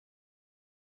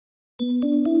My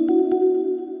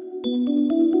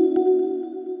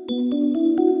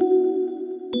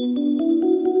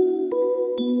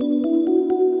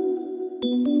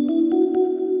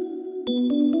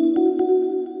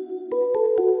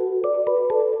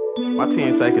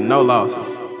team taking no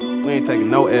losses. We ain't taking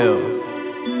no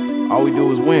L's. All we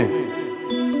do is win.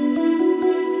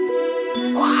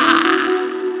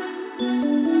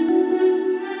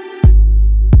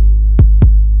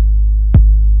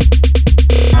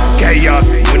 Chaos,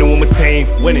 winning with my team,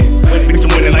 winning. Bitch, I'm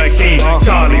winning like King.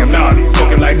 Charlie, I'm naughty,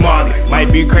 smoking like Marley.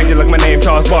 Might be crazy like my name,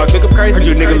 Charles Barkley. Look up crazy, heard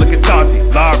you nigga looking salty.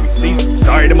 Larry, Cecil,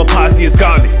 sorry that my posse is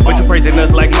godly. But you're praising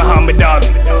us like Muhammad Ali.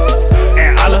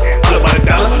 And Allah by the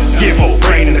dollar. Get more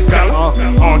brain in the scholar.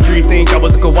 On tree, think I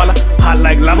was a koala. Hot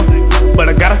like lava, but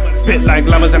I gotta spit like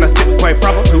llamas and I spit quite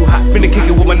proper. Too hot, finna kick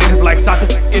it with my niggas like soccer.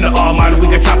 In the all-model, we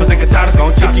got choppers and katanas.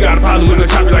 If you got a problem, we gon'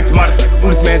 chop you like tomatoes. Ooh,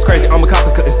 this man's crazy, all my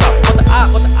coppers couldn't stop.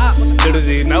 What the ops? Little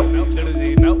did you know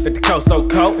that the coast so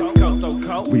cold.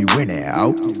 We win it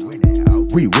out.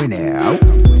 We win it out.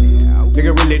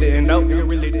 Nigga really didn't know.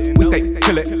 We stay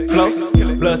kill it, flow.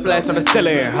 Blood splash on the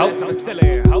ceiling,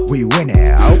 ho. We win it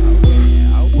out.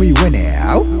 We win it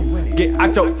out. Get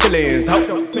out your feelings, ho.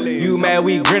 You mad,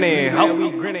 we grinning, ho. We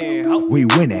win it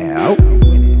out.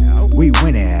 We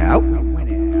win it out.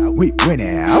 We win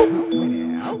it out.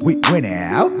 We win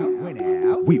it out.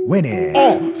 We win it.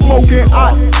 Smoking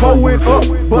hot, blowing up,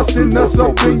 busting us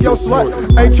up in your slut.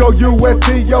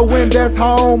 HOUSTON, that's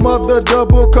home of the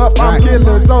double cup. I'm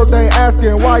killing, so they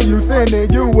asking why you sinning.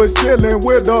 You was chilling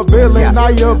with a villain. Now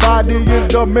your body is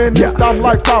diminished. I'm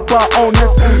like Papa on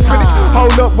this spinach.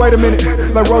 Hold up, wait a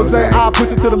minute. Like Rose, I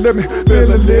push it to the limit.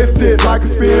 Feeling lifted like a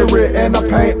spirit, and I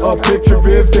paint a picture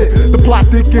vivid. The plot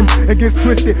thickens and gets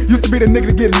twisted. Used to be the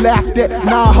nigga to get laughed at.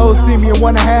 Now hoes see me and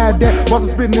wanna have that.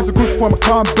 Boston spitting is a crucial form of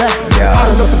combat. Hot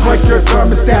enough to break your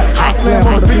thermostat. I slam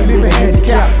on the beat, leaving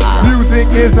handicap. Music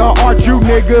is an art, you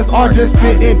niggas are just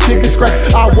spitting chicken scratch.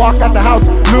 I walk out the house,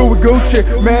 Louis Gucci.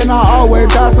 Man, I always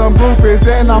got some groupies,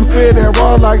 and I'm spitting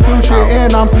raw like sushi,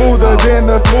 and I'm smoother than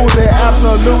the smoothie.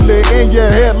 Absolutely in your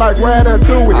head like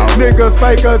Ratatouille. Niggas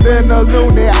faker than the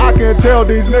loony. I can tell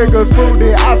these niggas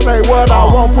fruity. I say what I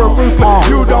want profusely.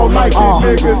 You don't like these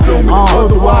niggas to me,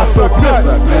 otherwise suck nuts.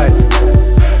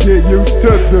 Get used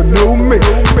to the new me.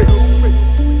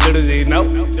 Little did you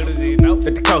know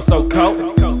that the coast so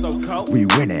cold. We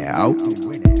win it out.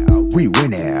 We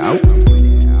win it out.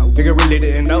 Nigga really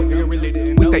didn't know.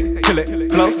 We stay kill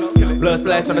it, flow. Blood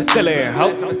splash on the ceiling,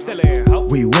 ho.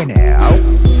 We win it out.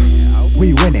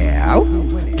 We win it out.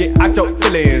 Get out your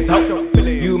feelings, ho.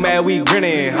 You mad, we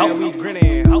grinning, ho.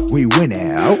 We win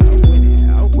it out.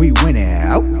 We win it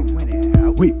out.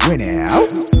 We win it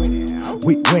out.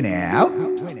 We win it out.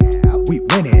 We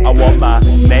win it. I want my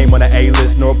name on an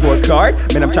A-list, no report card.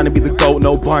 Man, I'm trying to be the GOAT,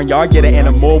 no barnyard. Get an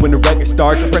animal when the record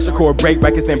starts. The pressure core break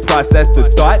records and process the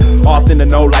thought. Often to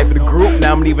know life of the group.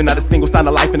 Now I'm leaving out a single sign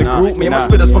of life in the group. Me and my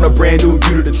spitters from a brand new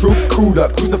view to the troops. Crewed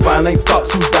up, crucifying ain't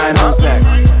thoughts, who's dying, huh?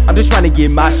 I'm just trying to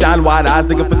get my shine, wide eyes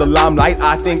looking for the limelight.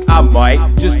 I think I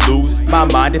might just lose my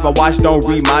mind if I watch, don't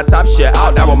read my top shit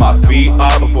out down with my feet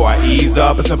up before I ease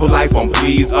up. A simple life won't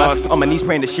please us. On my knees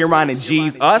praying to Sharon and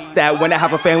G's us. That when I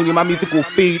have a family, my music will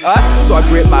feed us. So I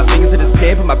grip my fingers to this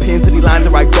pen, put my pen to these lines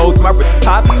where I go to my wrist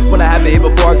pop. When I have the hit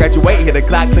before I graduate, hit the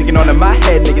clock clicking on in my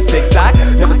head, nigga TikTok.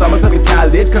 Never saw myself in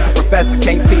college, cause the professor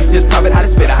can't teach this private how to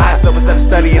spit a hot. So instead of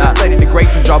studying, I studied the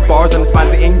great to draw bars on the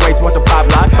spine to ingrate to watch a pop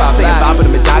lock. Saying bopping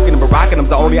them and jocking them and rocking them's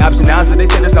the only option now, so they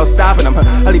say there's no stopping them.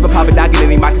 I leave a poppin' docking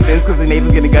any moccasins, cause the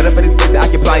neighbors getting gutter for this space that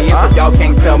occupying. So y'all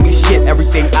can't tell me shit,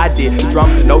 everything I did. The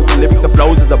drums, the notes, the lyrics, the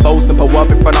flows is the boast. And pull up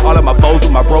in front of all of my foes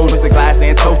with my bros, with the glass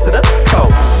and toast to the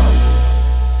coast.